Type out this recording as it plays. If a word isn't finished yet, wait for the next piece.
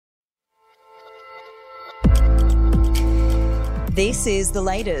This is the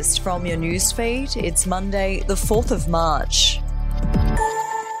latest from your newsfeed. It's Monday, the 4th of March.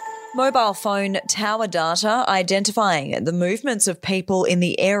 Mobile phone tower data identifying the movements of people in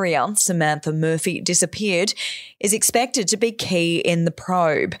the area Samantha Murphy disappeared is expected to be key in the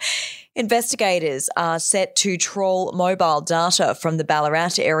probe. Investigators are set to trawl mobile data from the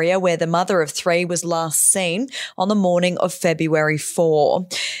Ballarat area where the mother of three was last seen on the morning of February 4.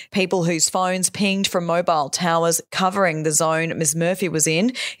 People whose phones pinged from mobile towers covering the zone Ms Murphy was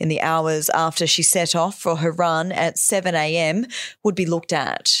in the hours after she set off for her run at 7 a.m. would be looked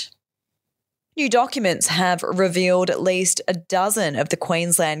at. New documents have revealed at least a dozen of the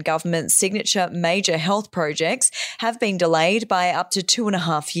Queensland government's signature major health projects have been delayed by up to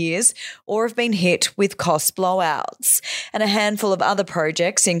 2.5 years or have been hit with cost blowouts. And a handful of other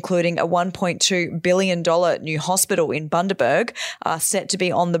projects, including a $1.2 billion new hospital in Bundaberg, are set to be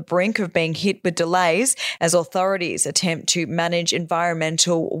on the brink of being hit with delays as authorities attempt to manage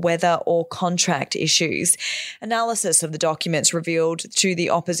environmental, weather or contract issues. Analysis of the documents revealed to the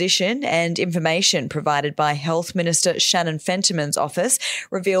opposition and information provided by Health Minister Shannon Fentiman's office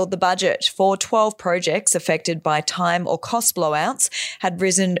revealed the budget for 12 projects affected by time or cost blowouts had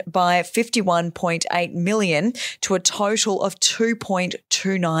risen by $51.8 million to a total of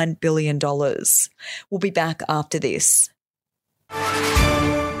 $2.29 billion. We'll be back after this.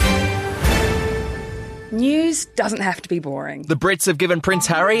 News doesn't have to be boring. The Brits have given Prince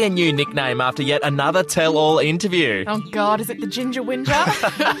Harry a new nickname after yet another tell-all interview. Oh God, is it the Ginger Whinger?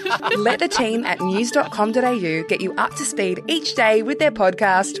 Let the team at news.com.au get you up to speed each day with their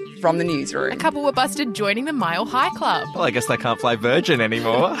podcast, From the Newsroom. A couple were busted joining the Mile High Club. Well, I guess they can't fly Virgin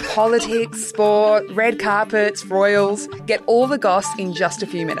anymore. Politics, sport, red carpets, royals. Get all the goss in just a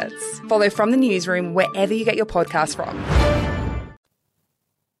few minutes. Follow From the Newsroom wherever you get your podcast from.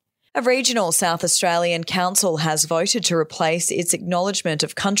 A regional South Australian council has voted to replace its acknowledgement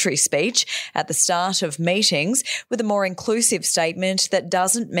of country speech at the start of meetings with a more inclusive statement that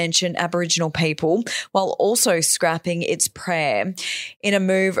doesn't mention Aboriginal people, while also scrapping its prayer. In a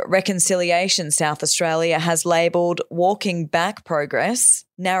move Reconciliation South Australia has labelled Walking Back Progress,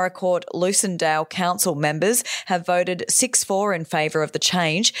 Narracourt Lucindale Council members have voted 6-4 in favour of the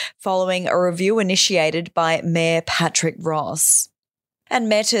change following a review initiated by Mayor Patrick Ross. And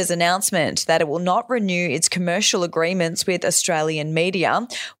Meta's announcement that it will not renew its commercial agreements with Australian media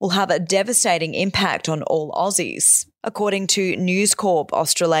will have a devastating impact on all Aussies, according to News Corp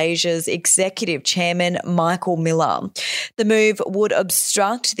Australasia's executive chairman Michael Miller. The move would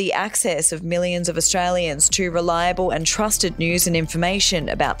obstruct the access of millions of Australians to reliable and trusted news and information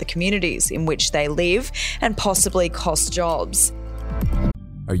about the communities in which they live and possibly cost jobs.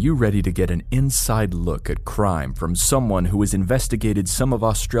 Are you ready to get an inside look at crime from someone who has investigated some of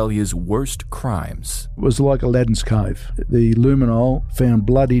Australia's worst crimes? It was like Aladdin's Cave. The luminol found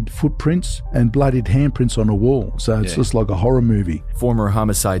bloodied footprints and bloodied handprints on a wall, so it's just like a horror movie. Former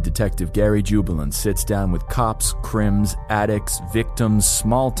homicide detective Gary Jubilant sits down with cops, crims, addicts, victims,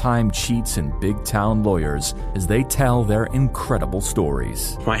 small-time cheats and big-town lawyers as they tell their incredible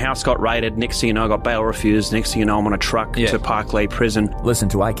stories. My house got raided. Next thing you know, I got bail refused. Next thing you know, I'm on a truck to Parklea Prison. Listen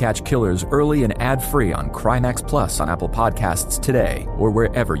to I Catch Killers early and ad-free on Crimex Plus on Apple Podcasts today or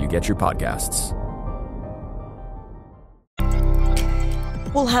wherever you get your podcasts.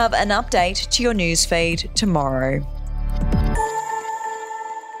 We'll have an update to your newsfeed tomorrow.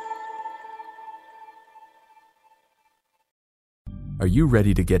 Are you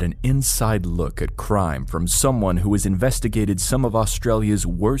ready to get an inside look at crime from someone who has investigated some of Australia's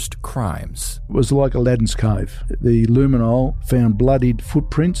worst crimes? It was like Aladdin's Cave. The luminol found bloodied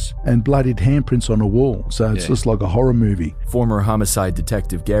footprints and bloodied handprints on a wall, so it's just like a horror movie. Former homicide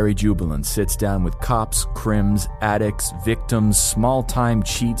detective Gary Jubilant sits down with cops, crims, addicts, victims, small-time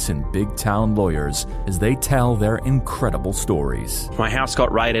cheats and big-town lawyers as they tell their incredible stories. My house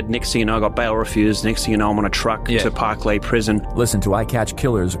got raided. Next thing you know, I got bail refused. Next thing you know, I'm on a truck to Parklea Prison. Listen to I Catch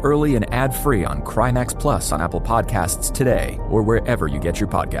Killers early and ad-free on Crimex Plus on Apple Podcasts today or wherever you get your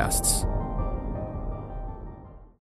podcasts.